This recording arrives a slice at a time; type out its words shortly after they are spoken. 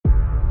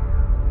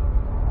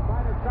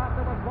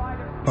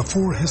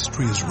Before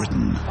history is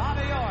written,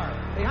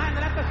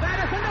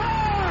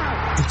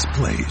 it's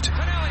played.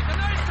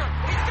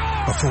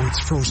 Before it's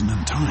frozen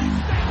in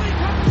time,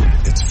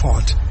 it's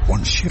fought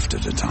one shift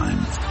at a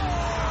time.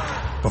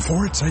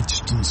 Before it's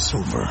etched in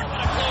silver,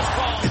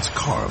 it's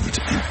carved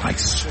in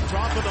ice.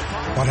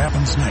 What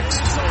happens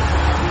next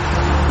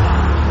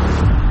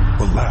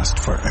will last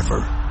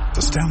forever.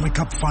 The Stanley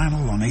Cup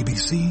Final on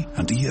ABC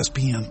and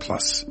ESPN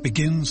Plus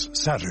begins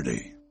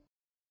Saturday.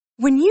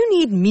 When you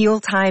need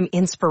mealtime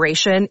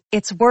inspiration,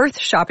 it's worth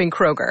shopping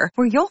Kroger,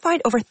 where you'll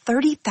find over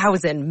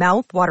 30,000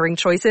 mouth-watering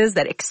choices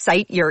that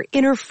excite your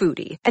inner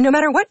foodie. And no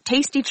matter what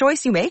tasty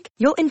choice you make,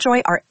 you'll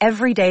enjoy our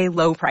everyday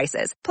low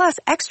prices, plus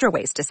extra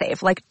ways to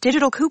save, like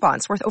digital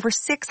coupons worth over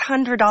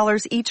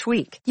 $600 each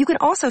week. You can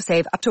also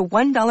save up to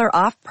 $1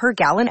 off per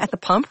gallon at the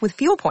pump with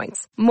fuel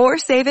points. More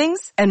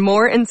savings and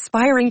more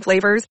inspiring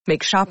flavors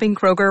make shopping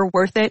Kroger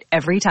worth it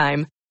every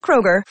time.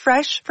 Kroger,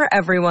 fresh for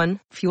everyone.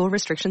 Fuel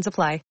restrictions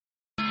apply.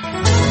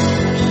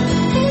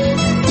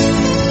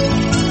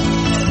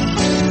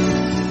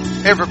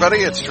 Hey everybody,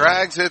 it's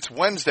Drags. It's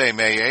Wednesday,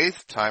 May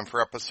 8th. Time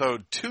for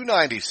episode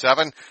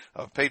 297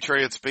 of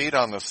Patriots Beat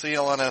on the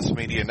CLNS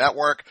Media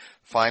Network.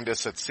 Find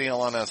us at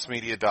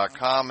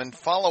clnsmedia.com and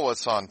follow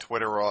us on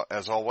Twitter,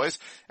 as always,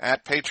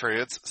 at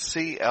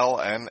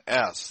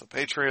PatriotsCLNS. The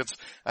Patriots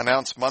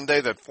announced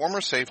Monday that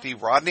former safety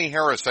Rodney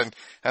Harrison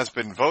has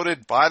been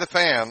voted by the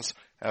fans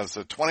as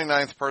the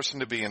 29th person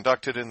to be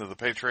inducted into the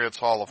Patriots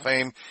Hall of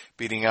Fame,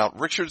 beating out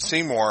Richard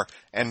Seymour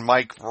and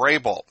Mike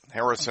Vrabel.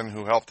 Harrison,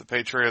 who helped the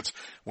Patriots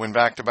win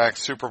back-to-back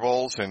Super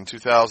Bowls in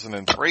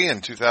 2003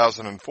 and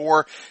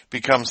 2004,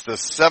 becomes the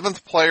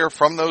seventh player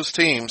from those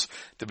teams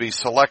to be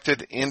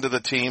selected into the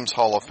team's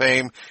Hall of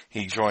Fame.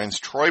 He joins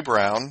Troy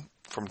Brown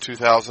from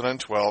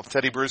 2012,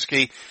 Teddy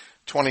Bruschi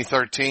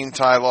 2013,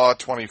 Ty Law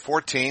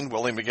 2014,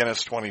 Willie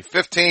McGinnis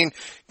 2015,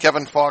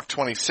 Kevin Falk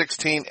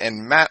 2016,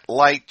 and Matt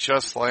Light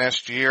just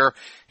last year.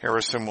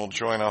 Harrison will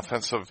join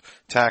offensive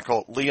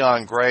tackle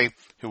Leon Gray,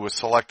 who was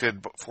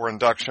selected for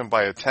induction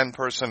by a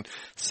 10-person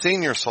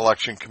senior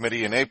selection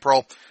committee in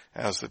April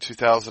as the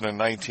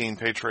 2019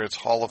 Patriots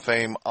Hall of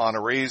Fame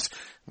honorees.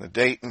 The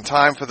date and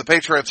time for the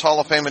Patriots Hall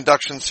of Fame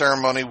induction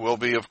ceremony will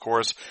be, of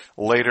course,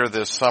 later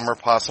this summer,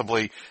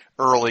 possibly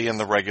early in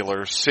the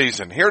regular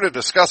season. Here to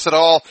discuss it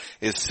all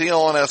is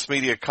CLNS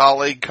Media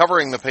colleague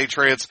covering the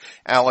Patriots,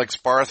 Alex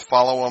Barth.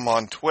 Follow him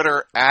on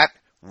Twitter at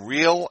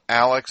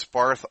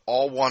 @RealAlexBarth,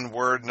 all one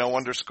word, no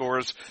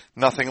underscores,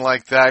 nothing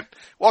like that.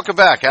 Welcome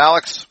back,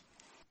 Alex.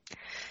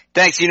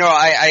 Thanks. You know,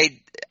 I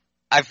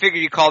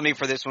figured you called me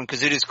for this one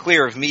because it is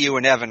clear of me, you,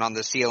 and Evan on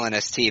the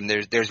CLNS team.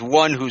 There's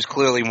one who's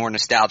clearly more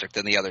nostalgic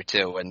than the other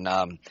two, and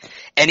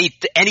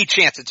any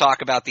chance to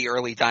talk about the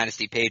early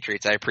Dynasty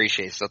Patriots, I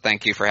appreciate. So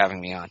thank you for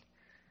having me on.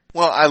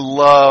 Well, I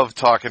love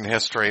talking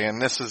history,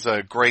 and this is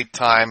a great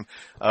time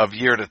of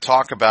year to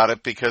talk about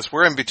it because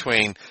we're in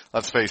between,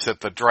 let's face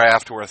it, the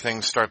draft where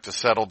things start to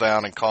settle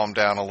down and calm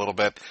down a little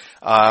bit,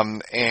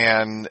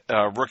 and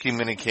rookie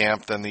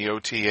minicamp, then the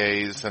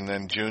OTAs, and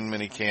then June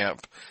minicamp,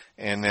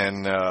 and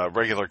then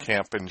regular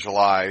camp in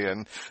July.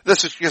 And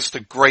this is just a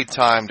great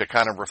time to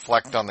kind of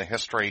reflect on the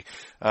history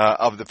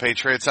of the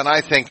Patriots. And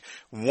I think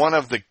one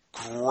of the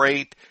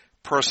great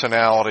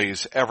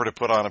personalities ever to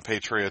put on a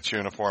Patriots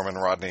uniform in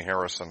Rodney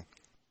Harrison.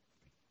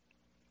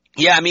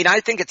 Yeah, I mean, I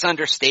think it's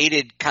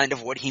understated kind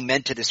of what he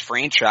meant to this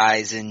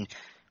franchise. And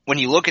when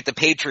you look at the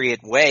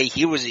Patriot way,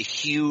 he was a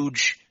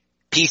huge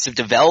piece of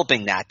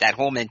developing that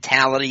whole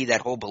mentality,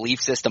 that whole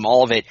belief system,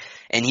 all of it.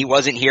 And he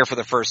wasn't here for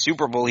the first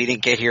Super Bowl. He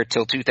didn't get here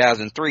till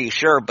 2003,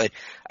 sure. But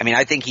I mean,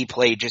 I think he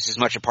played just as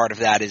much a part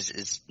of that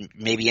as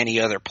maybe any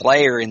other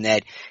player, in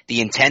that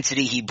the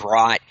intensity he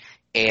brought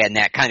and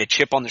that kind of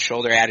chip on the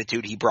shoulder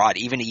attitude he brought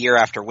even a year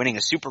after winning a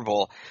Super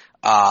Bowl,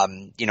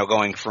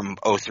 going from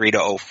 03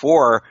 to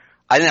 04,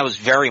 I think that was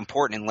very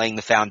important in laying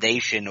the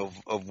foundation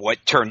of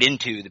what turned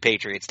into the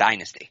Patriots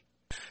dynasty.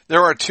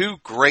 There are two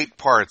great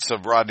parts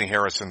of Rodney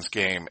Harrison's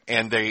game,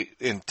 and they,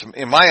 in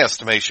my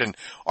estimation,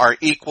 are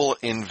equal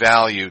in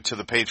value to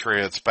the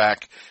Patriots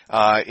back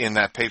in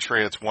that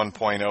Patriots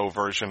 1.0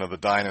 version of the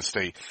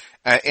dynasty.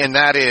 And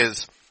that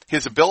is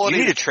his ability.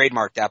 You need to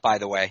trademark that, by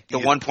the way. The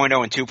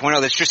 1.0 and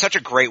 2.0. That's just such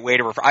a great way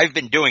to refer. I've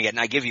been doing it, and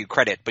I give you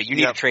credit, but you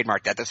need to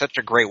trademark that. That's such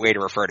a great way to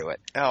refer to it.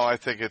 Oh, I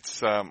think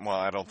it's,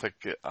 I don't think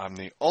I'm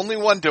the only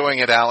one doing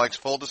it, Alex,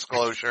 full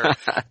disclosure,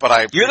 but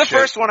I You're the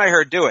first one I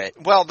heard do it.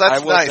 Well,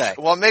 that's nice. Say.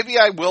 Well, maybe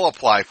I will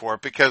apply for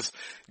it because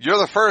you're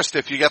the first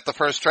if you get the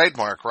first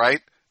trademark,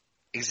 right?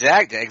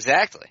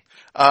 Exactly.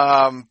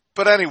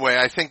 But anyway,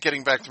 I think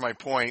getting back to my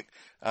point,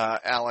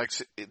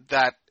 Alex,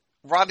 that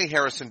Rodney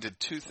Harrison did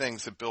two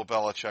things that Bill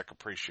Belichick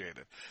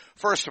appreciated.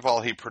 First of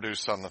all, he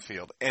produced on the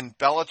field. And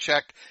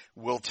Belichick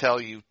will tell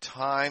you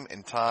time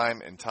and time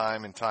and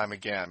time and time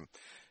again,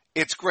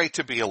 it's great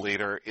to be a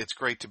leader, it's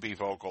great to be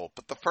vocal,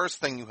 but the first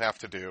thing you have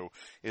to do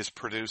is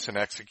produce and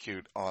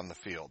execute on the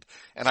field.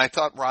 And I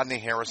thought Rodney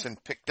Harrison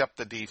picked up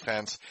the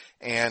defense,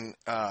 and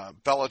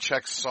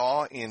Belichick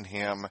saw in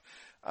him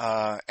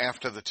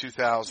after the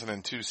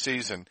 2002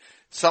 season,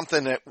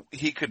 something that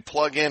he could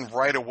plug in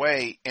right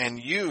away and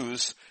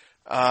use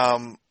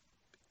in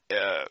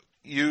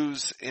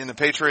the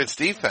Patriots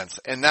defense.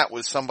 And that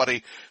was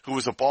somebody who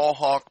was a ball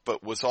hawk,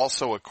 but was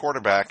also a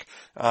quarterback,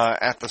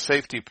 at the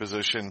safety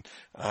position,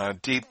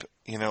 deep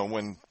in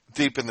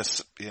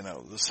the,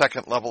 the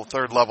second level,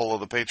 third level of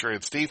the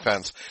Patriots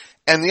defense.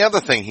 And the other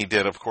thing he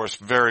did, of course,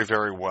 very,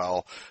 very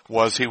well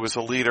was he was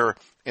a leader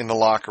in the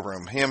locker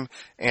room. Him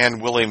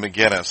and Willie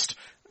McGinnis.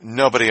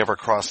 Nobody ever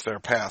crossed their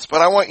paths.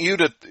 But I want you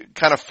to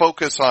kind of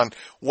focus on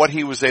what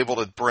he was able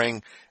to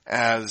bring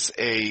as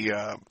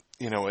a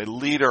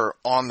leader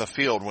on the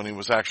field when he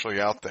was actually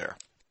out there.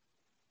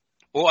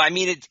 Well, I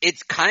mean,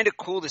 it's kind of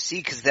cool to see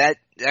because that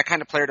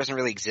kind of player doesn't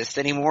really exist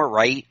anymore,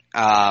 right?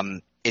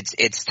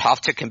 It's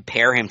tough to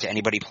compare him to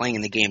anybody playing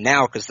in the game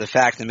now because the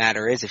fact of the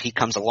matter is if he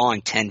comes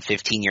along 10,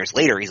 15 years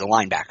later, he's a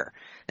linebacker.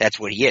 That's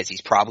what he is.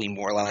 He's probably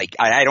more like,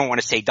 I don't want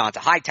to say Donta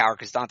Hightower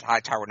because Donta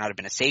Hightower would not have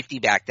been a safety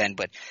back then,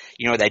 but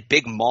that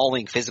big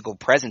mauling physical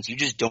presence, you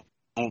just don't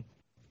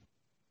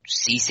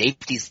see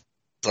safeties.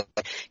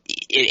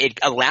 It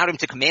allowed him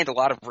to command a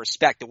lot of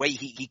respect. The way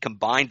he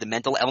combined the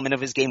mental element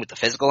of his game with the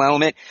physical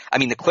element. I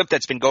mean, the clip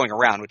that's been going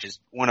around, which is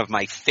one of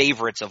my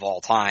favorites of all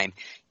time,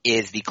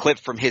 is the clip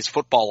from his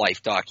Football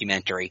Life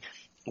documentary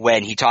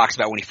when he talks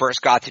about when he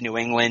first got to New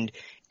England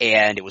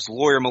and it was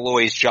Lawyer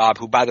Milloy's job,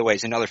 who, by the way,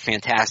 is another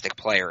fantastic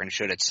player and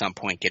should at some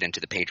point get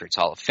into the Patriots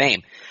Hall of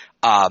Fame.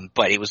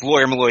 But it was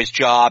Lawyer Milloy's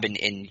job and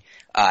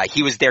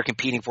he was there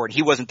competing for it.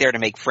 He wasn't there to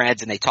make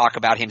friends, and they talk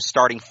about him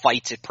starting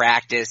fights at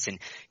practice and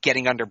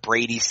getting under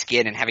Brady's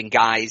skin and having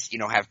guys,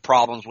 have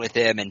problems with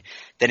him. And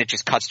then it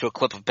just cuts to a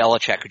clip of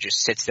Belichick who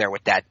just sits there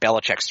with that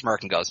Belichick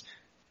smirk and goes,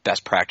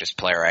 best practice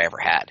player I ever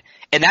had.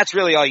 And that's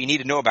really all you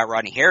need to know about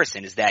Rodney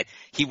Harrison is that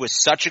he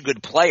was such a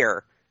good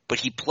player, but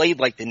he played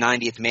like the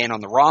 90th man on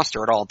the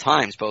roster at all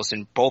times, both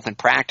in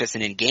practice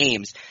and in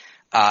games.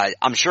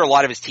 I'm sure a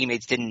lot of his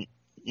teammates didn't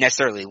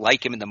necessarily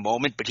like him in the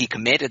moment, but he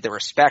commanded the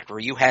respect where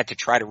you had to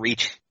try to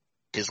reach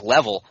his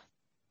level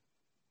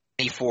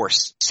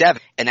 24/7,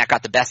 and that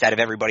got the best out of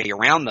everybody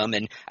around them.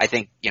 And I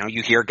think,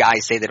 you hear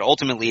guys say that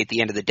ultimately at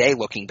the end of the day,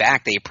 looking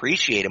back, they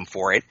appreciate him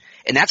for it.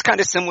 And that's kind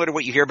of similar to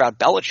what you hear about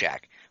Belichick.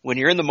 When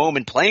you're in the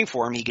moment playing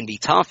for him, he can be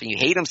tough and you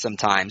hate him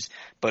sometimes,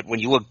 but when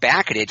you look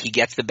back at it, he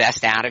gets the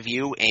best out of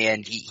you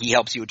and he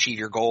helps you achieve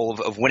your goal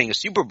of winning a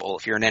Super Bowl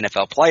if you're an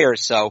NFL player.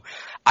 So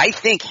I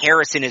think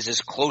Harrison is as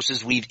close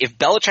as if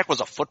Belichick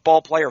was a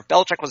football player, if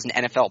Belichick was an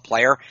NFL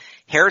player,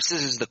 Harrison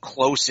is the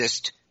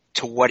closest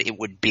to what it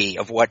would be,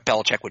 of what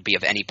Belichick would be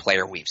of any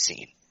player we've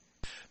seen.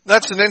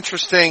 That's an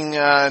interesting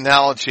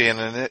analogy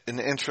and an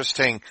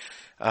interesting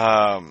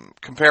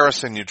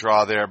comparison you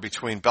draw there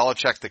between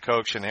Belichick, the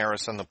coach, and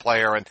Harrison, the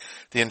player, and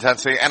the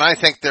intensity. And I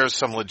think there's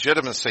some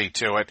legitimacy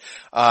to it.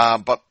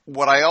 But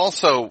what I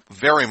also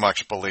very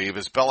much believe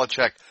is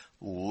Belichick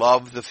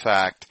loved the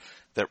fact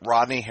that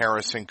Rodney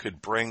Harrison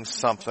could bring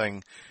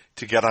something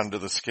to get under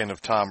the skin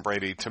of Tom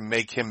Brady, to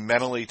make him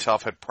mentally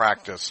tough at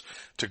practice,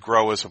 to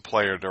grow as a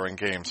player during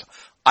games.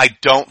 I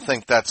don't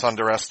think that's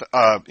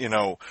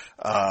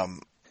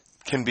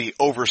can be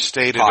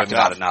overstated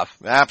enough.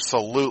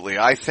 Absolutely.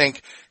 I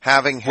think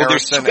having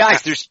Harrison... Well,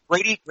 there's two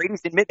guys.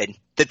 Brady's admitted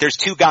that there's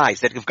two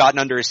guys that have gotten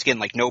under his skin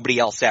like nobody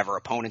else ever,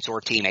 opponents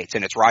or teammates,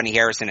 and it's Rodney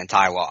Harrison and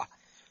Ty Law.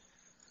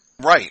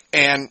 Right.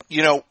 And,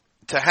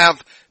 to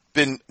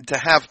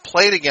have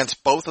played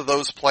against both of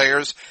those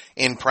players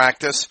in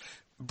practice,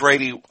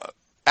 Brady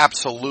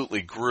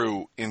absolutely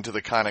grew into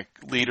the kind of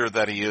leader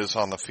that he is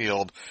on the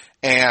field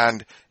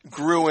and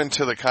grew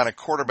into the kind of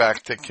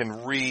quarterback that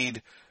can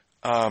read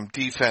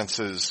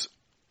defenses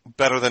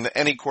better than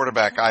any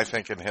quarterback, I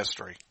think, in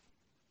history.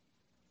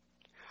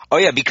 Oh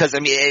yeah, because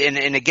and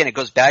again, it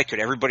goes back to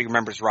it. Everybody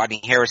remembers Rodney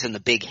Harrison,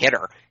 the big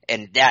hitter,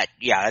 and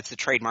that's the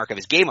trademark of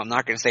his game. I'm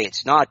not going to say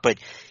it's not, but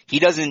he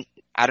doesn't,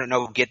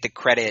 get the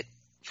credit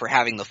for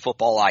having the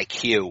football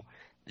IQ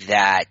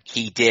that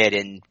he did.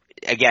 And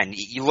again,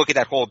 you look at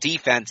that whole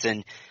defense,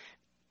 and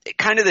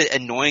kind of the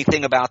annoying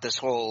thing about this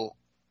whole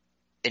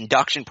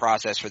induction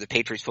process for the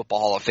Patriots Football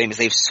Hall of Fame is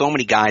they have so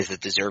many guys that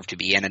deserve to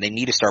be in, and they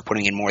need to start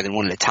putting in more than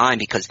one at a time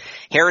because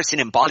Harrison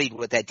embodied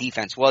what that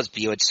defense was. But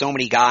you had so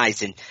many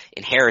guys in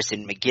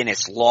Harrison,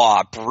 McGinnis,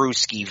 Law,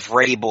 Bruschi,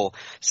 Vrabel,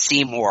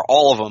 Seymour,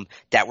 all of them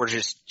that were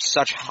just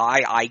such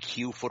high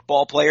IQ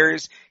football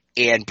players,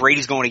 and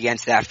Brady's going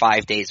against that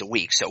 5 days a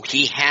week. So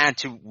he had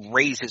to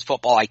raise his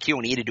football IQ,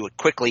 and he had to do it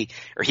quickly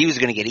or he was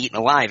going to get eaten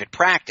alive at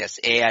practice.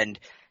 And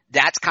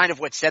that's kind of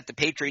what set the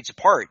Patriots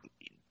apart.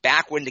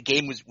 Back when the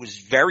game was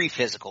very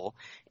physical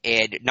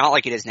and not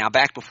like it is now,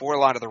 back before a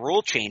lot of the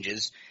rule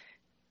changes,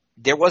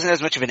 there wasn't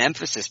as much of an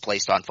emphasis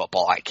placed on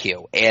football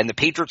IQ. And the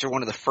Patriots are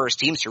one of the first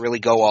teams to really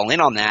go all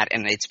in on that.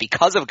 And it's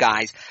because of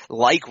guys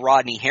like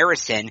Rodney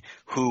Harrison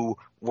who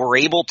were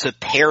able to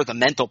pair the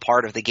mental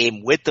part of the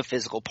game with the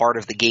physical part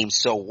of the game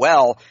so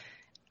well.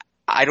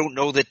 I don't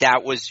know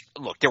that was –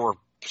 look, there were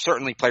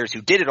certainly players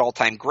who did it,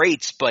 all-time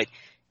greats, but –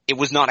 it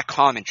was not a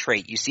common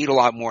trait. You see it a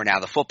lot more now.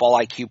 The football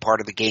IQ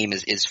part of the game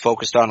is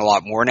focused on a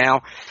lot more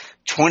now.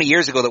 20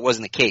 years ago, that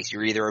wasn't the case. You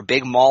were either a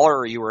big mauler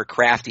or you were a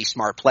crafty,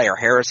 smart player.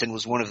 Harrison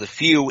was one of the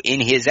few in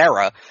his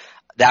era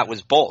that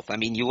was both. I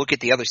mean, you look at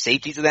the other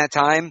safeties of that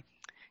time,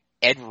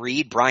 Ed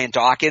Reed, Brian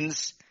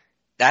Dawkins,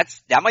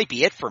 that might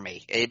be it for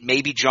me. It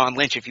may be John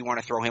Lynch if you want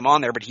to throw him on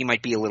there, but he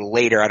might be a little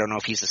later. I don't know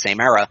if he's the same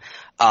era.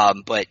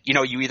 But you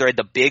know, you either had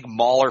the big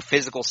mauler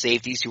physical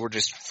safeties who were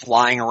just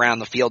flying around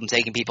the field and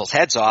taking people's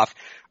heads off,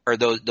 or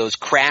those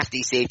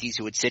crafty safeties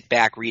who would sit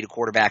back, read a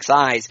quarterback's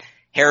eyes.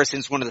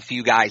 Harrison's one of the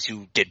few guys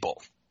who did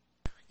both.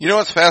 You know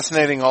what's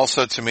fascinating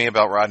also to me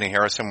about Rodney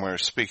Harrison? We're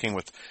speaking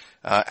with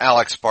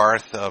Alex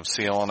Barth of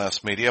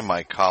CLNS Media,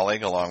 my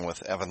colleague, along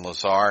with Evan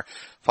Lazar.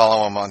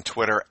 Follow him on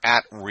Twitter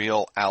at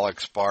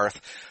RealAlexBarth.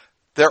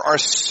 There are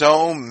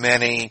so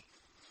many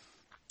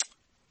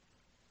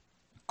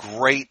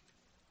great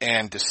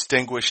and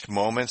distinguished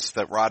moments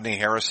that Rodney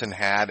Harrison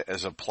had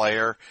as a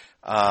player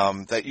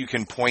that you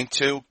can point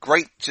to.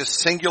 Great, just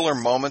singular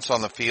moments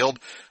on the field.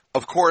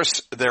 Of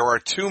course, there are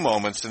two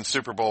moments in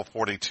Super Bowl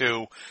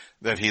 42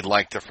 that he'd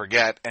like to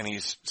forget, and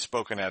he's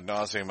spoken ad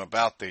nauseum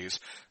about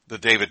these. The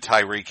David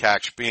Tyree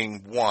catch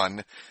being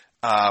one,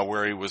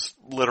 where he was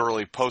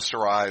literally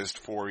posterized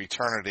for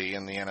eternity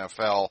in the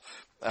NFL,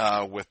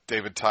 with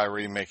David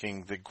Tyree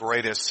making the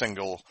greatest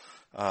single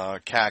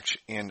catch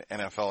in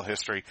NFL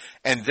history.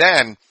 And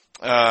then,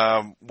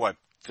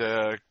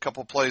 a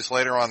couple plays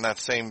later on that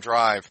same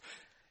drive,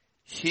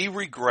 he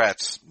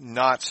regrets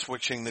not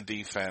switching the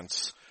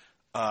defense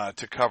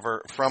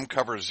to from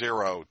cover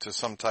 0 to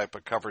some type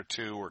of cover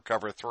 2 or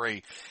cover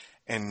 3.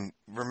 And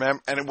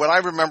what I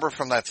remember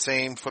from that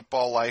same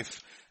football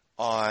life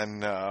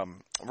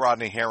on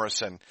Rodney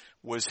Harrison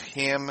was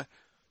him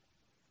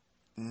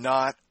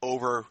not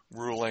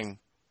overruling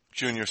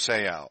Junior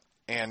Seau,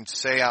 and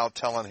Seau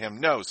telling him,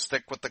 no,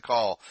 stick with the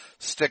call,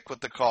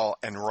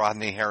 and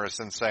Rodney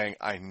Harrison saying,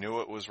 I knew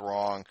it was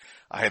wrong,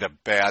 I had a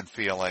bad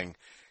feeling.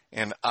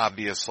 And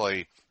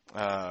obviously,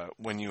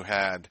 when you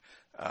had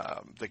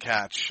the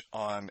catch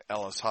on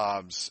Ellis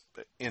Hobbs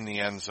in the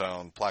end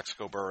zone,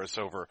 Plaxico Burress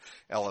over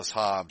Ellis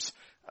Hobbs,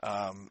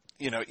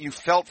 you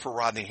felt for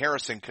Rodney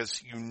Harrison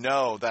because you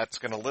know that's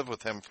going to live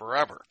with him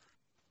forever.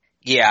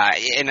 Yeah,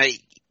 and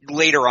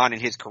later on in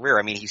his career,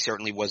 I mean, he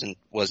certainly wasn't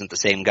the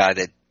same guy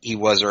that he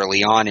was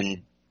early on,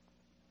 and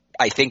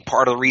I think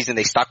part of the reason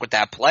they stuck with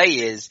that play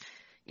is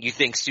you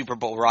think Super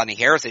Bowl Rodney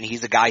Harrison,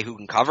 he's a guy who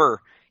can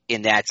cover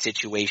in that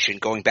situation,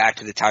 going back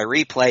to the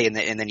Tyree play, and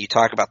then you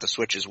talk about the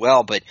switch as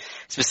well, but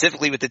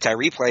specifically with the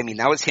Tyree play, I mean,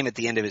 that was him at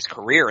the end of his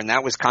career, and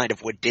that was kind of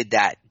what did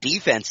that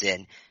defense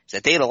in, is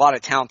that they had a lot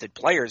of talented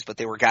players, but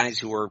they were guys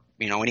who were,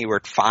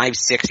 anywhere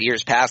 5-6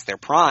 years past their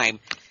prime,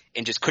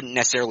 and just couldn't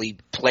necessarily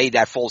play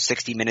that full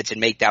 60 minutes and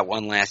make that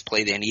one last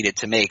play they needed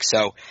to make.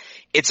 So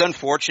it's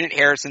unfortunate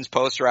Harrison's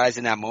posterized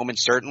in that moment,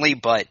 certainly,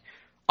 but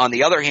on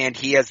the other hand,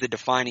 he has the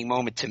defining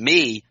moment to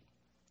me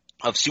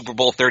of Super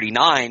Bowl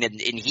 39,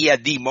 and he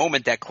had the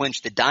moment that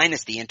clinched the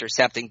dynasty,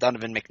 intercepting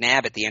Donovan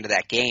McNabb at the end of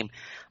that game.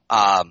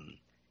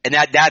 And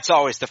that's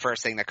always the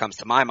first thing that comes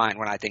to my mind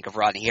when I think of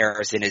Rodney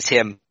Harrison, is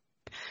him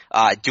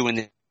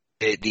doing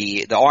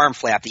the arm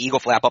flap, the eagle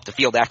flap up the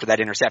field after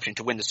that interception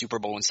to win the Super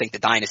Bowl and sink the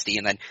dynasty.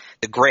 And then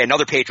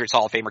another Patriots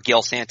Hall of Famer,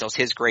 Gil Santos,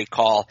 his great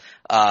call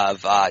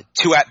of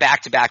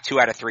back-to-back 2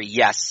 out of 3.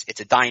 Yes,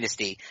 it's a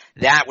dynasty.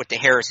 That with the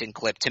Harrison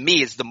clip, to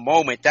me, is the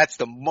moment. That's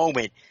the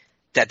moment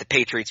that the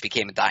Patriots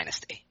became a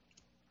dynasty.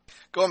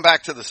 Going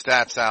back to the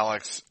stats,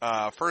 Alex,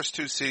 first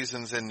 2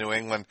 seasons in New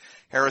England,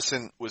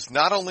 Harrison was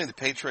not only the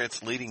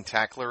Patriots' leading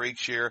tackler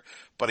each year,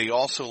 but he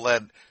also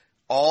led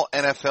all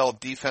NFL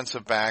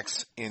defensive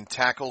backs in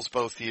tackles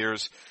both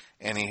years,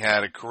 and he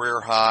had a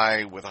career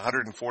high with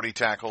 140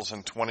 tackles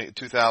in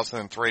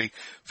 2003,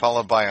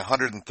 followed by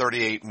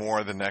 138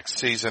 more the next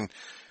season.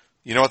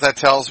 You know what that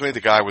tells me?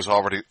 The guy was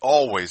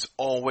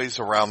always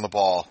around the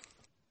ball.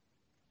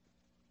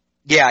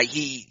 Yeah,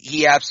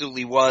 he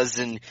absolutely was,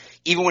 and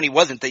even when he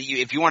wasn't,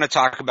 if you want to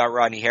talk about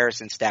Rodney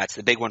Harrison's stats,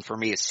 the big one for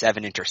me is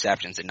 7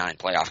 interceptions in 9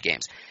 playoff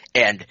games,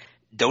 and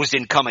those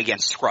didn't come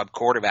against scrub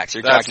quarterbacks.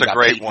 You're talking about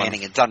Peyton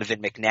Manning and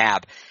Donovan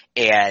McNabb,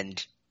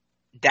 and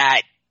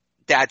that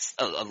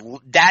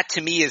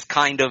to me is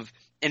kind of,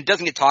 and it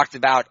doesn't get talked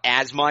about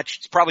as much.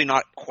 It's probably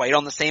not quite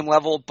on the same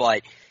level,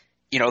 but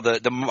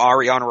the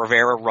Mariano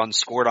Rivera run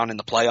scored on in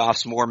the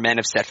playoffs. More men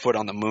have set foot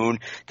on the moon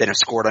than have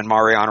scored on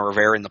Mariano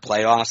Rivera in the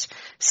playoffs.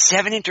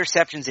 7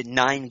 interceptions in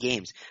 9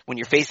 games when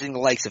you're facing the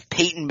likes of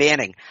Peyton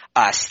Manning,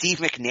 Steve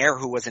McNair,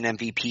 who was an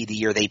MVP the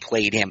year they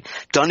played him,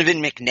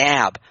 Donovan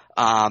McNabb,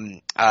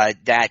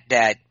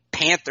 that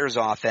Panthers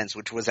offense,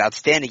 which was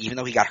outstanding, even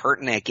though he got hurt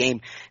in that game.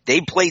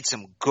 They played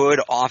some good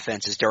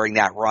offenses during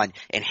that run,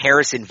 and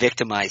Harrison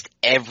victimized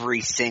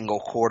every single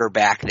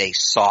quarterback they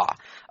saw.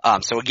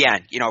 So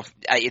again,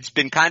 it's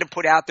been kind of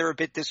put out there a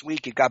bit this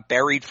week. It got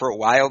buried for a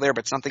while there,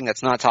 but something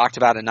that's not talked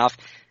about enough.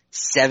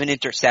 7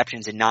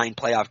 interceptions in 9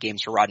 playoff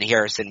games for Rodney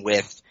Harrison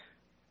with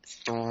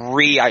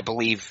 3, I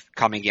believe,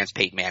 coming against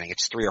Peyton Manning.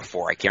 It's 3 or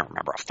 4. I can't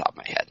remember off the top of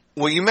my head.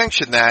 Well, you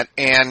mentioned that,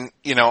 and,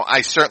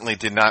 I certainly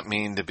did not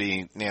mean to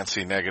be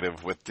Nancy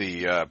negative with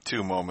the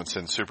 2 moments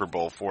in Super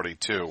Bowl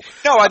 42.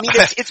 No, I mean,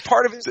 it's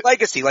part of his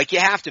legacy. Like, you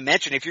have to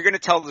mention, if you're going to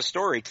tell the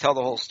story, tell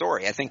the whole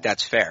story. I think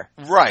that's fair.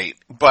 Right,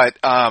 but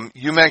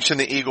you mentioned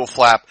the eagle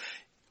flap.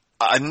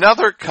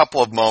 Another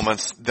couple of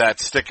moments that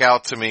stick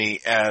out to me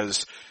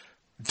as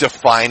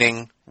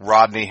defining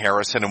Rodney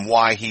Harrison and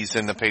why he's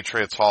in the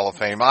Patriots Hall of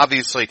Fame.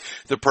 Obviously,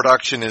 the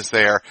production is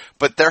there,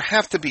 but there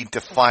have to be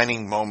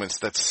defining moments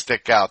that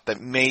stick out that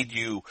made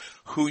you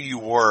who you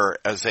were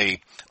as a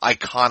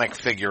iconic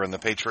figure in the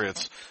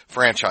Patriots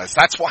franchise.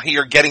 That's why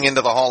you're getting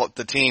into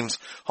the team's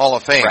Hall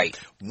of Fame. Right.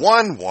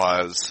 One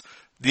was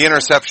the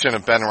interception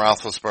of Ben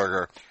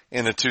Roethlisberger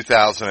in the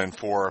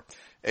 2004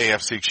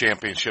 AFC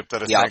Championship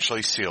that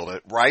essentially sealed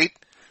it, right?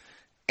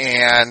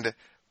 And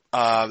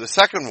the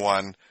second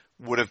one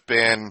would have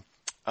been,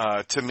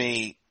 to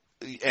me,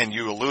 and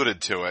you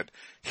alluded to it,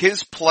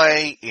 his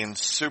play in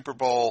Super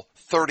Bowl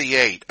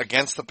 38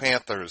 against the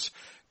Panthers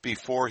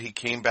before he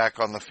came back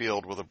on the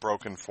field with a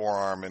broken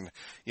forearm and,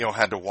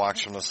 had to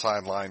watch from the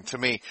sideline. To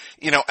me,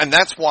 and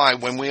that's why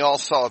when we all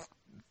saw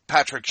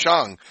Patrick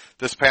Chung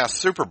this past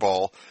Super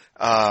Bowl,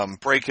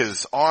 break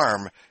his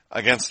arm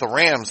against the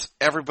Rams,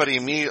 everybody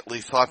immediately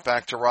thought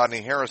back to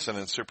Rodney Harrison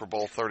in Super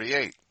Bowl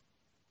 38.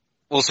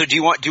 Well, so do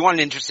you want an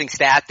interesting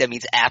stat that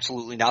means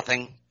absolutely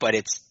nothing, but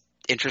it's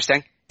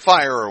interesting?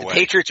 Fire away.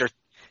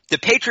 The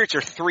Patriots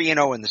are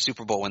 3-0 in the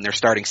Super Bowl when their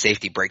starting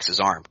safety breaks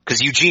his arm.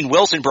 Because Eugene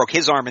Wilson broke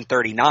his arm in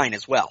 39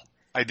 as well.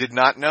 I did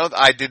not know.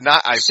 I did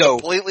not. I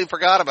completely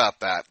forgot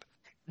about that.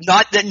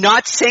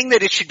 Not saying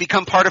that it should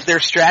become part of their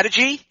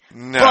strategy.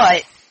 No.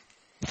 But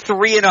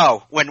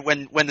 3-0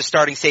 when the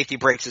starting safety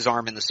breaks his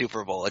arm in the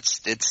Super Bowl.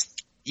 It's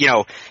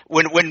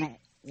when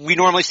we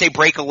normally say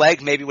break a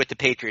leg, maybe with the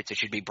Patriots it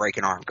should be break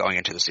an arm going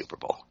into the Super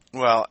Bowl.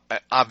 Well,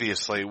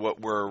 obviously what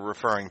we're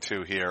referring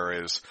to here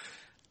is,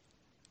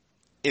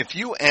 if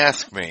you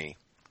ask me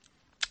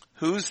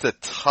who's the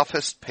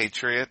toughest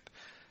Patriot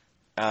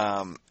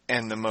and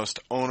the most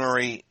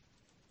ornery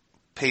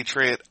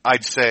Patriot,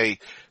 I'd say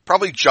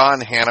probably John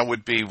Hannah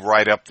would be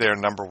right up there,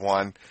 number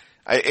one.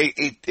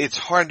 It's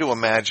hard to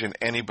imagine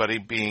anybody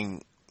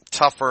being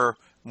tougher,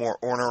 more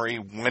ornery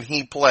when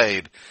he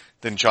played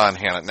than John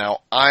Hannah.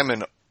 Now, I'm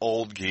an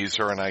old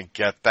geezer, and I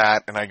get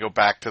that, and I go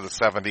back to the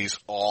 70s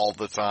all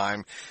the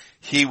time.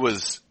 He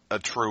was a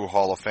true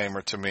Hall of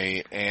Famer to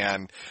me,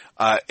 and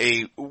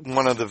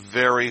one of the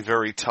very,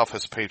 very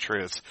toughest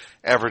Patriots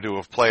ever to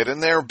have played.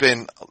 And there have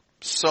been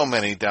so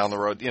many down the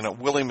road.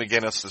 Willie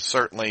McGinnis is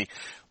certainly,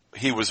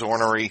 he was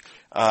ornery.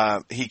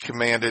 He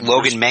commanded.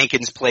 Logan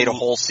Mankins played a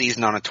whole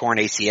season on a torn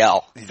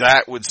ACL.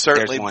 That would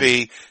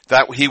certainly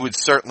he would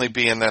certainly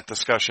be in that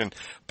discussion.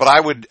 But I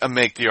would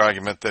make the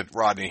argument that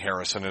Rodney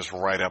Harrison is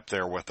right up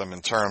there with them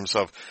in terms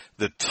of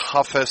the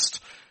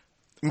toughest,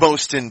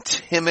 most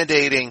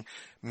intimidating,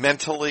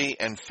 mentally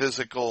and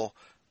physically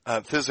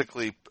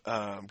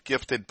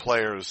gifted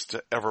players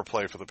to ever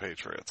play for the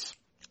Patriots.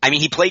 I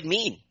mean, he played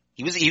mean.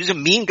 He was a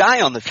mean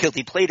guy on the field.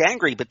 He played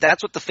angry, but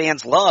that's what the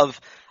fans love.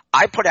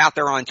 I put out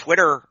there on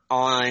Twitter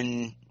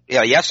on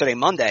yesterday,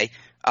 Monday,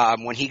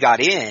 when he got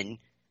in,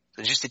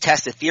 just to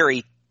test the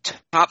theory,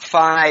 top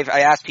 5, I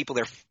asked people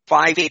their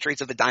 5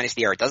 Patriots of the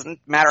dynasty era. It doesn't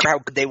matter how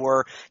good they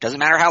were, doesn't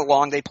matter how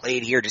long they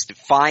played here, just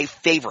 5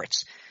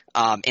 favorites.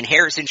 And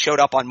Harrison showed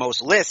up on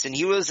most lists, and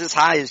he was as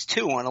high as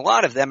 2 on a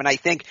lot of them. And I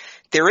think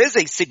there is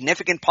a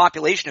significant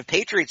population of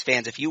Patriots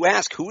fans. If you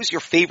ask who's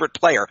your favorite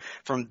player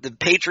from the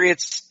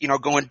Patriots,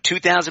 going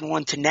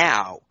 2001 to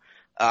now,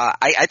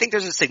 I think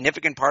there's a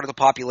significant part of the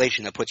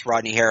population that puts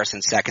Rodney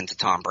Harrison second to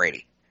Tom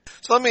Brady.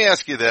 So let me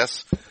ask you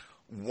this.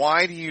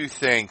 Why do you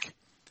think,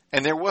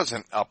 and there was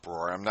an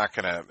uproar, I'm not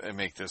going to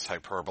make this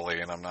hyperbole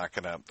and I'm not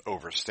going to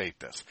overstate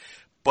this,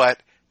 but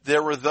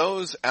there were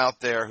those out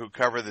there who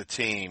cover the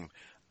team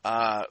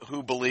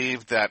who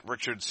believed that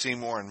Richard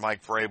Seymour and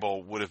Mike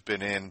Vrabel would have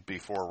been in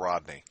before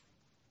Rodney.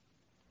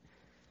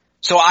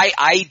 So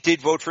I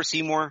did vote for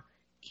Seymour.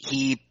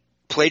 He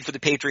played for the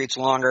Patriots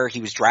longer.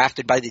 He was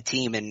drafted by the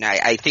team, and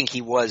I think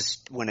he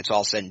was, when it's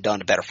all said and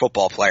done, a better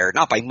football player.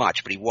 Not by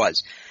much, but he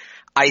was.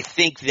 I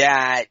think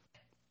that,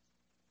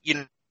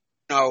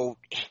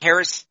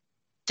 Harrison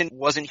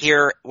wasn't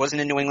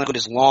in New England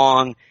as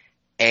long,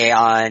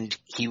 and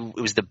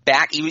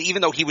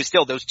even though he was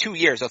still those 2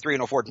 years, 3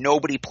 and 4,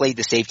 nobody played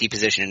the safety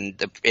position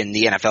in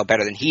the NFL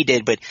better than he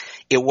did, but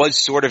it was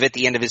sort of at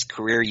the end of his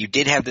career. You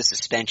did have the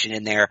suspension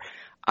in there.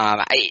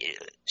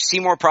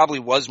 Seymour probably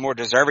was more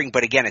deserving,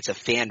 but again, it's a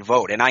fan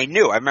vote. And I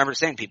remember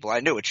saying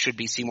I knew it should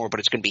be Seymour, but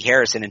it's going to be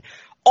Harrison, and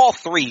all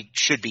 3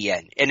 should be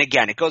in. And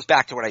again, it goes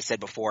back to what I said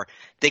before.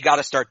 They got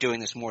to start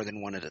doing this more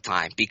than one at a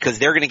time, because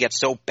they're going to get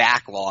so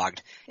backlogged,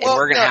 and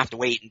we're going to have to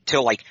wait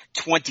until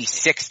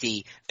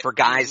 2060 for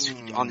guys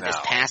on this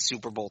past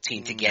Super Bowl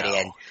team to get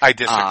in. I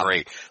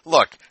disagree.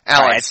 Look,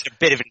 Alex, it's a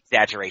bit of an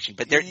exaggeration,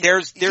 but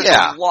there's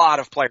a lot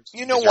of players.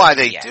 You know why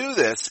they do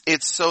this?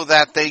 It's so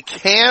that they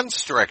can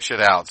stretch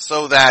it out,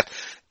 so that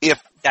if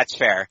That's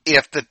fair.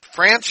 If the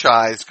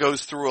franchise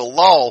goes through a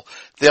lull,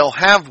 they'll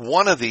have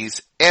one of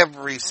these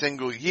every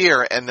single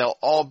year, and they'll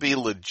all be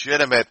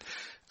legitimate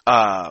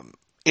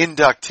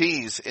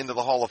inductees into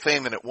the Hall of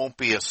Fame, and it won't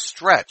be a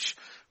stretch,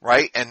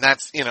 right? And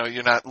that's,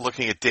 you're not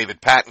looking at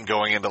David Patton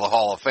going into the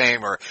Hall of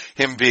Fame or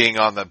him being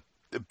on the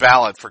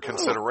ballot for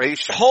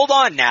consideration. Hold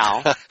on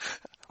now.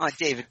 On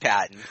David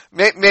Patton.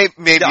 Maybe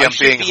I'm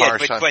being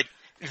harsh on. But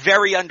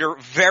very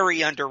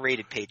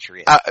underrated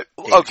Patriot.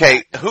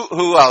 Okay,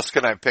 who else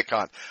can I pick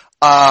on?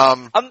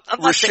 I'm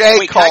not saying,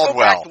 wait, Caldwell. can I go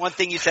back to one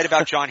thing you said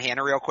about John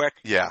Hannah real quick?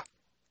 Yeah.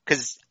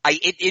 Because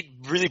it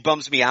really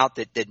bums me out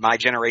that my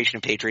generation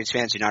of Patriots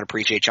fans do not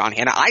appreciate John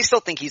Hannah. I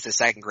still think he's the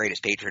second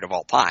greatest Patriot of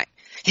all time.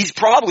 He's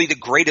probably the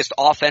greatest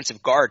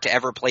offensive guard to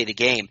ever play the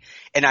game.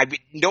 And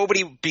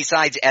nobody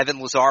besides Evan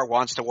Lazar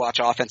wants to watch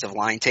offensive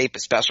line tape,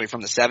 especially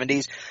from the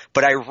 70s.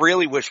 But I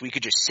really wish we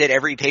could just sit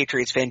every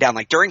Patriots fan down,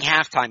 like during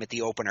halftime at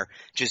the opener,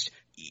 just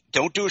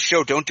don't do a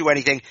show, don't do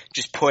anything.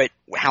 Just put,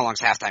 how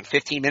long's halftime?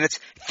 15 minutes?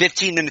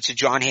 15 minutes of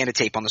John Hannah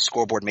tape on the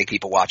scoreboard, make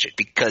people watch it,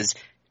 because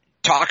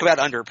talk about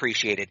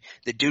underappreciated.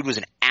 The dude was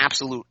an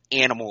absolute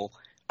animal,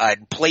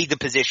 played the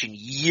position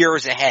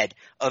years ahead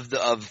of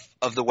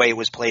the way it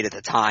was played at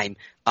the time.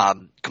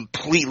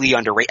 Completely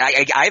underrated.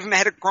 I haven't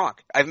had a Gronk.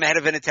 I haven't had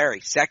a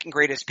Vinatieri. Second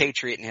greatest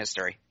Patriot in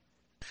history.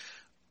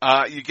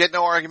 You get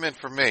no argument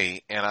from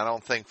me, and I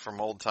don't think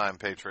from old-time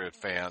Patriot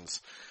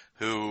fans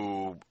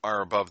who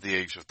are above the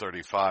age of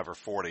 35 or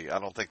 40. I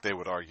don't think they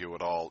would argue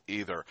at all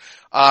either.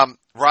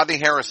 Rodney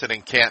Harrison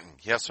in Canton,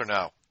 yes or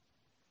no?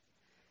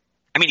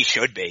 I mean, he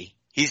should be.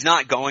 He's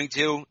not going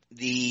to.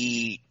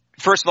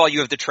 First of all,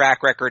 you have the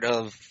track record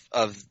of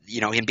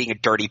him being a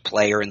dirty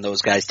player, and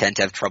those guys tend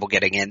to have trouble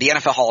getting in. The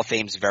NFL Hall of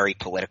Fame is very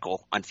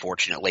political,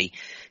 unfortunately.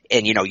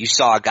 And, you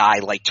saw a guy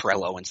like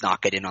Terrell Owens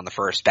not get in on the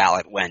first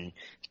ballot when,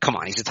 come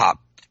on, he's a top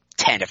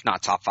 10, if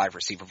not top 5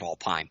 receiver of all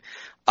time.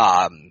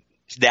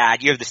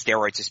 That, you have the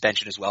steroid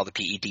suspension as well, the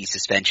PED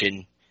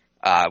suspension.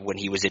 When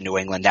he was in New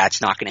England,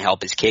 that's not going to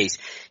help his case.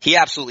 He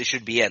absolutely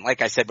should be in.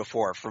 Like I said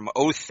before, from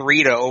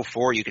 03 to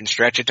 04, you can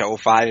stretch it to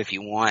 05 if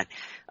you want.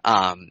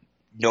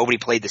 Nobody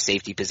played the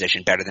safety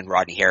position better than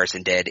Rodney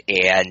Harrison did.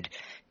 And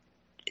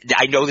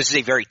I know this is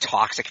a very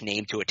toxic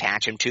name to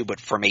attach him to, but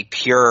from a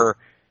pure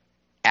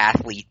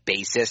athlete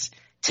basis,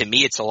 to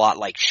me, it's a lot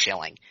like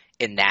Schilling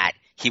in that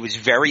he was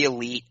very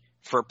elite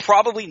for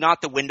probably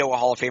not the window a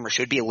Hall of Famer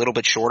should be, a little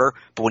bit shorter.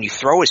 But when you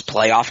throw his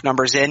playoff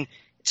numbers in,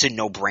 it's a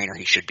no-brainer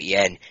he should be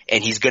in.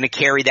 And he's going to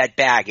carry that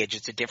baggage.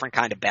 It's a different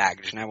kind of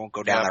baggage, and I won't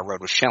go down that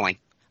road with Schilling.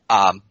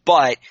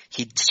 But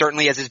he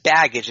certainly has his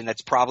baggage, and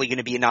that's probably going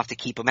to be enough to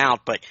keep him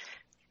out. But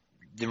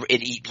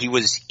he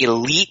was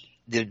elite,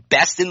 the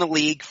best in the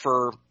league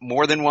for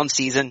more than one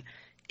season.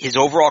 His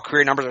overall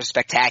career numbers are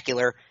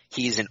spectacular.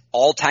 He's an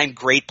all-time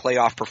great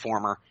playoff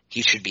performer.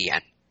 He should be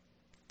in.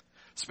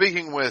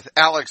 Speaking with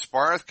Alex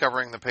Barth,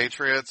 covering the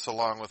Patriots,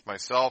 along with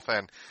myself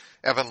and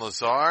Evan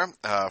Lazar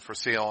for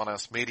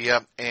CLNS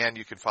Media, and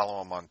you can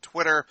follow him on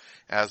Twitter,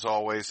 as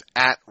always,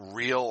 at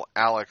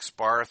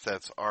RealAlexBarth.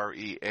 That's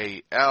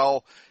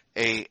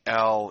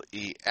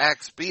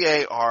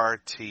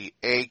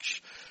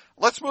RealAlexBarth.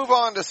 Let's move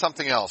on to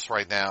something else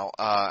right now,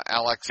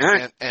 Alex,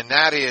 and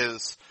that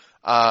is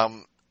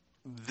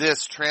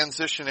this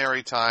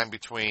transitionary time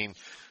between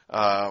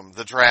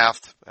the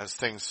draft, as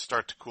things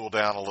start to cool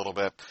down a little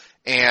bit,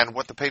 and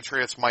what the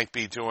Patriots might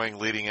be doing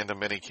leading into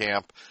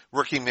minicamp,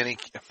 rookie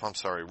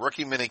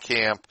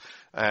minicamp,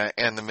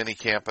 and the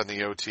minicamp and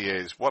the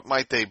OTAs. What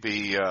might they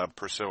be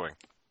pursuing?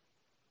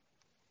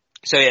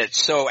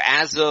 So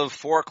as of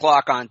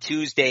 4:00 on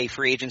Tuesday,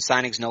 free agent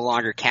signings no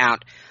longer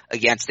count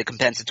against the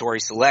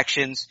compensatory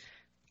selections.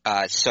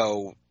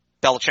 So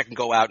Belichick can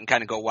go out and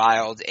kind of go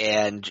wild,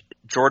 and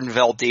Jordan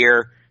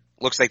Valdir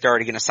looks like they're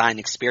already going to sign an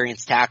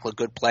experienced tackle, a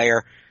good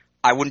player.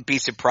 I wouldn't be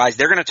surprised.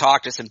 They're going to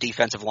talk to some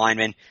defensive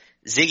linemen.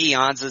 Ziggy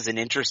Ansah is an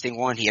interesting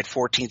one. He had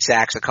 14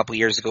 sacks a couple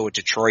years ago with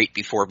Detroit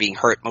before being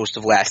hurt most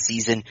of last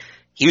season.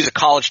 He was a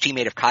college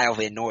teammate of Kyle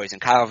Van Noy's,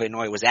 and Kyle Van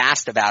Noy was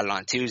asked about it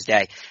on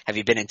Tuesday. Have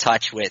you been in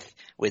touch with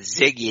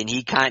Ziggy? And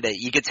he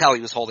you could tell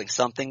he was holding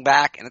something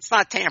back, and it's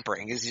not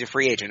tampering. He's a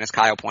free agent, as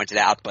Kyle pointed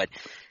out, but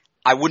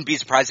I wouldn't be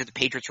surprised if the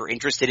Patriots were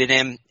interested in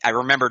him. I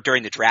remember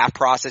during the draft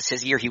process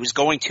his year, he was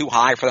going too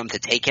high for them to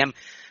take him,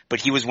 but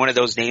he was one of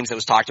those names that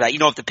was talked about.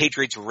 If the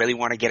Patriots really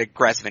want to get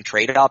aggressive and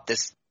trade it up,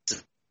 this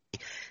is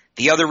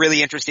the other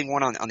really interesting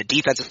one on the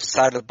defensive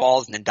side of the ball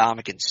is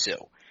Ndamukong Suh.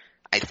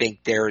 I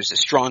think there's a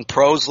strong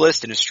pros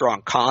list and a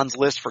strong cons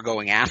list for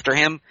going after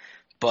him,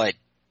 but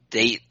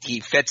he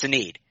fits a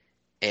need.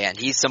 And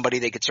he's somebody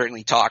they could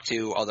certainly talk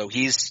to, although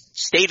he's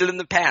stated in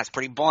the past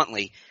pretty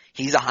bluntly,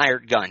 he's a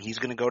hired gun. He's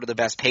going to go to the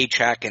best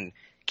paycheck, and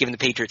given the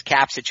Patriots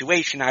cap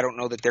situation, I don't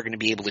know that they're going to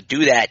be able to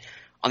do that.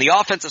 On the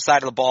offensive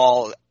side of the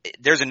ball,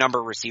 there's a number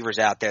of receivers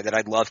out there that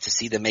I'd love to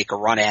see them make a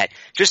run at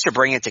just to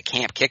bring it to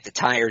camp, kick the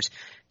tires.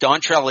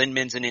 Dontrell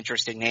Inman's an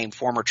interesting name,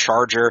 former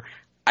Charger.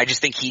 I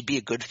just think he'd be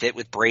a good fit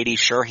with Brady,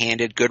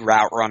 sure-handed, good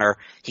route runner.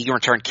 He can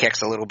return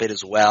kicks a little bit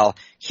as well.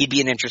 He'd be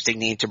an interesting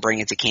name to bring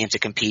into camp to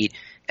compete.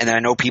 And then I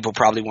know people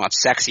probably want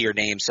sexier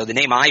names. So the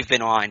name I've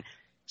been on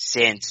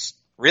since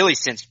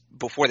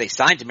before they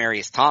signed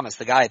Demaryius Thomas,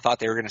 the guy I thought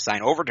they were going to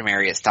sign over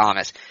Demaryius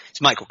Thomas,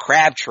 is Michael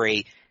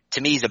Crabtree.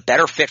 To me, he's a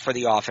better fit for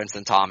the offense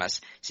than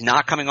Thomas. He's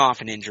not coming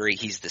off an injury.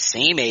 He's the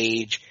same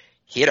age.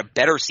 He had a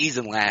better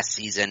season last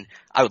season.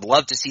 I would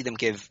love to see them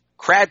give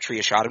Crabtree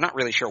a shot. I'm not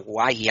really sure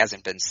why he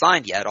hasn't been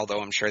signed yet,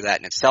 although I'm sure that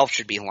in itself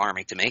should be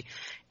alarming to me.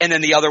 And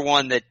then the other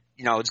one that,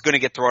 is going to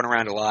get thrown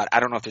around a lot, I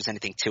don't know if there's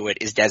anything to it,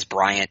 is Dez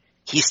Bryant.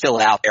 He's still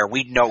out there.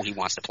 We know he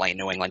wants to play in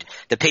New England.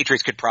 The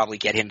Patriots could probably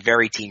get him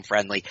very team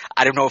friendly.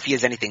 I don't know if he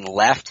has anything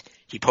left.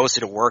 He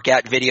posted a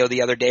workout video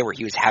the other day where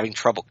he was having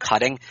trouble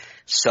cutting.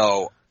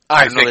 So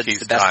I don't know that it's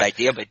the best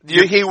idea, but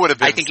he would have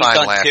been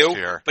signed last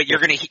year. But you're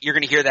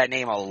gonna hear that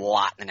name a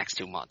lot in the next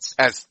 2 months.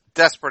 As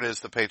desperate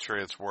as the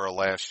Patriots were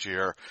last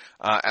year,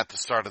 at the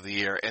start of the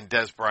year, and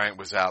Dez Bryant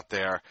was out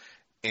there,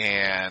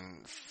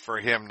 and for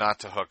him not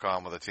to hook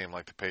on with a team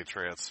like the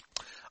Patriots,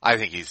 I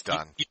think he's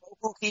done. You know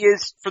who he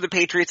is for the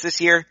Patriots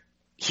this year?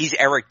 He's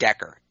Eric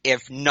Decker.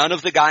 If none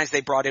of the guys they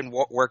brought in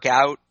work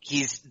out,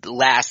 he's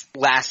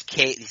last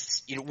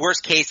case,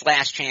 worst case,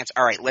 last chance.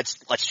 All right,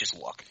 let's just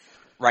look.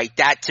 Right,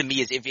 that to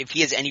me is, if he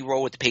has any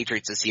role with the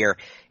Patriots this year,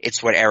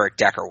 it's what Eric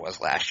Decker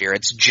was last year.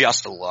 It's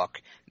just a look.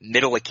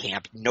 Middle of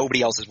camp,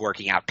 nobody else is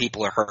working out,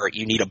 people are hurt,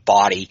 you need a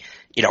body.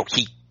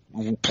 He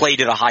played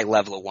at a high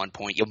level at one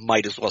point. You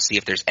might as well see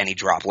if there's any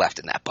drop left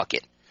in that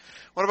bucket.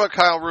 What about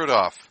Kyle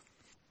Rudolph?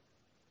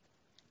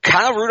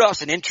 Kyle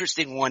Rudolph's an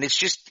interesting one.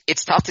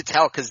 It's tough to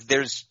tell because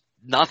there's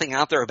nothing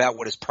out there about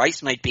what his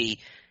price might be.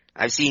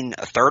 I've seen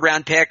a 3rd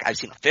round pick, I've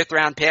seen a 5th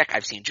round pick,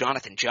 I've seen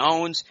Jonathan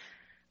Jones.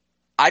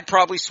 I'd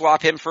probably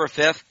swap him for a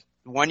 5th.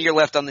 1 year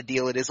left on the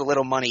deal. It is a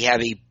little money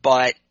heavy,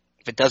 but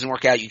if it doesn't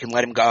work out, you can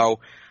let him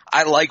go.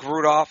 I like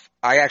Rudolph.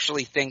 I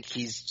actually think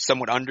he's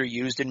somewhat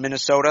underused in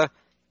Minnesota.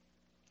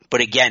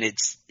 But again,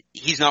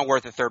 he's not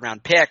worth a 3rd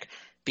round pick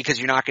because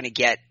you're not going to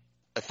get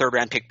a 3rd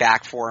round pick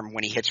back for him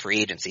when he hits free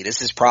agency.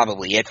 This is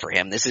probably it for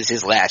him. This is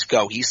his last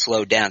go. He's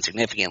slowed down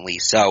significantly.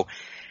 So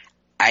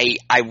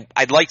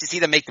I'd like to see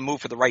them make the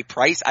move for the right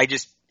price.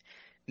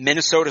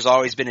 Minnesota's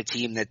always been a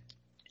team that,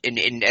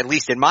 in at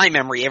least in my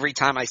memory, every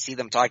time I see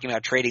them talking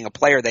about trading a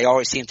player, they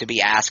always seem to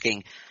be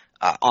asking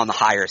on the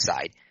higher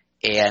side.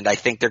 And I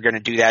think they're going to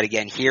do that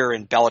again here,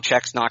 and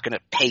Belichick's not going to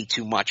pay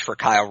too much for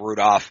Kyle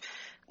Rudolph.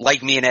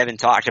 Like me and Evan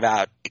talked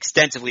about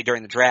extensively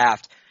during the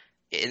draft,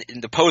 in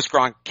the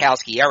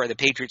post-Gronkowski era, the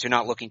Patriots are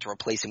not looking to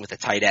replace him with a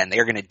tight end.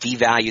 They're going to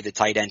devalue the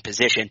tight end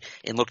position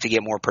and look to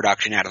get more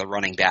production out of the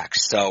running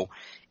backs. So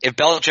if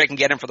Belichick can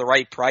get him for the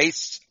right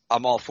price,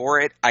 I'm all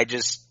for it.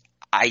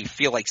 I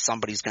feel like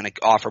somebody's going to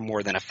offer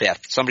more than a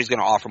 5th. Somebody's going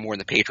to offer more than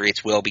the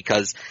Patriots will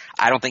because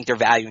I don't think they're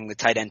valuing the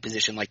tight end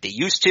position like they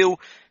used to.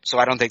 So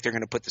I don't think they're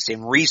going to put the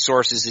same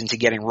resources into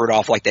getting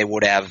Rudolph like they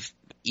would have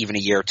even a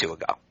year or two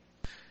ago.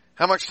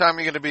 How much time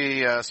are you going to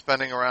be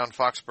spending around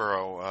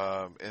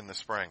Foxborough in the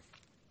spring?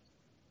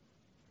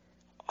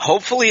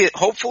 Hopefully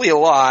a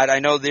lot. I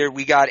know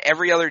we got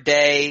every other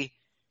day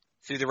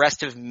through the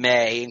rest of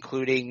May,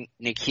 including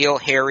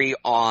N'Keal Harry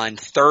on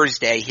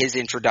Thursday, his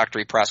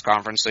introductory press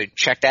conference. So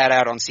check that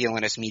out on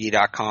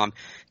clnsmedia.com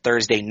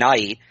Thursday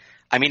night.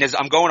 I mean, as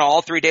I'm going to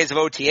all 3 days of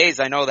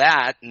OTAs, I know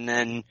that. And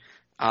then,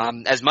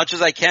 as much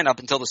as I can up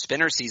until the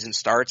spinner season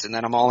starts, and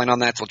then I'm all in on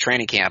that till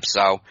training camp.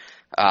 So,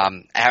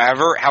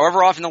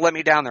 however often they'll let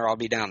me down there, I'll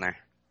be down there.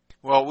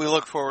 Well, we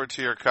look forward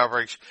to your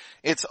coverage.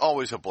 It's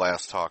always a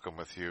blast talking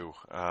with you,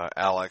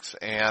 Alex.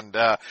 And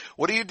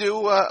what do you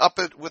do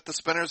with the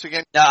Spinners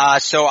again?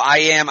 So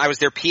I was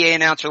their PA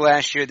announcer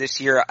last year. This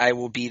year I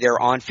will be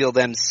their on-field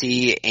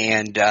MC,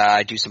 and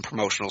I do some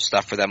promotional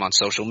stuff for them on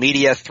social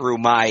media through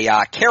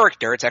my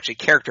character. It's actually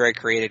a character I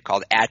created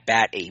called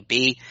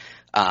 @BatAB.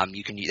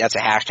 That's a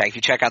hashtag. If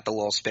you check out the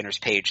Little Spinners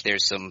page,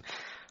 there's some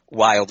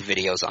wild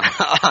videos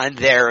on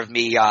there of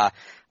me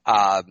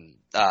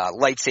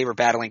lightsaber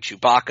battling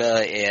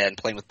Chewbacca and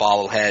playing with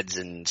bobbleheads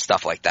and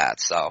stuff like that.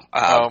 So,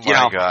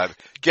 God.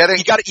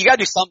 You gotta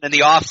do something in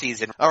the off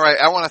season. All right.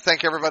 I want to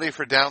thank everybody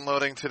for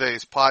downloading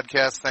today's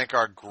podcast. Thank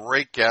our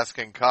great guest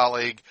and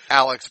colleague,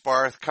 Alex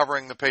Barth,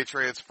 covering the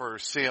Patriots for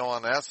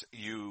CLNS.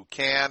 You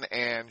can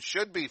and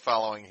should be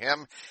following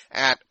him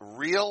at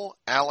Real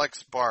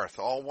Alex Barth,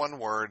 all one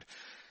word.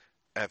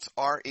 That's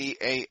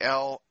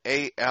RealAlexBarth.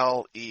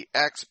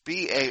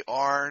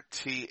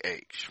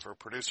 For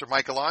producer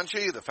Mike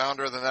Alonji, the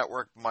founder of the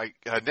network,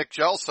 Nick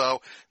Gelso,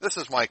 this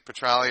is Mike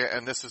Petralia,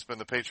 and this has been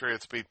the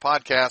Patriots Beat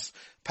Podcast,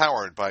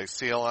 powered by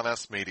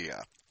CLNS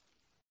Media.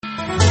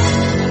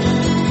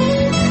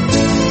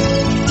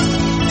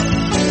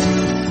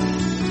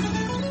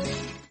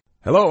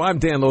 Hello, I'm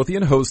Dan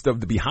Lothian, host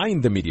of the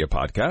Behind the Media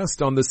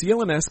podcast on the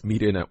CLNS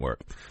Media Network.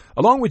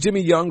 Along with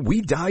Jimmy Young,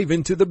 we dive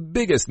into the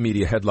biggest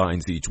media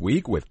headlines each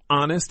week with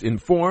honest,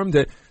 informed,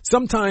 and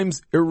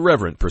sometimes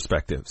irreverent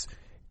perspectives.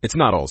 It's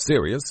not all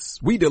serious.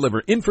 We deliver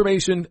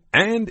information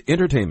and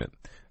entertainment.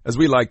 As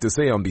we like to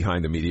say on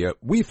Behind the Media,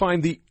 we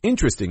find the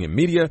interesting in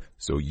media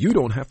so you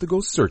don't have to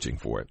go searching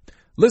for it.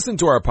 Listen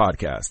to our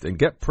podcast and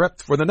get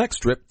prepped for the next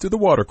trip to the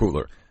water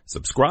cooler.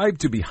 Subscribe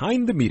to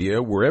Behind the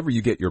Media wherever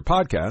you get your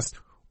podcasts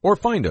or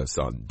find us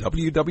on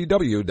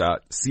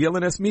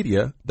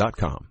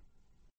www.clnsmedia.com.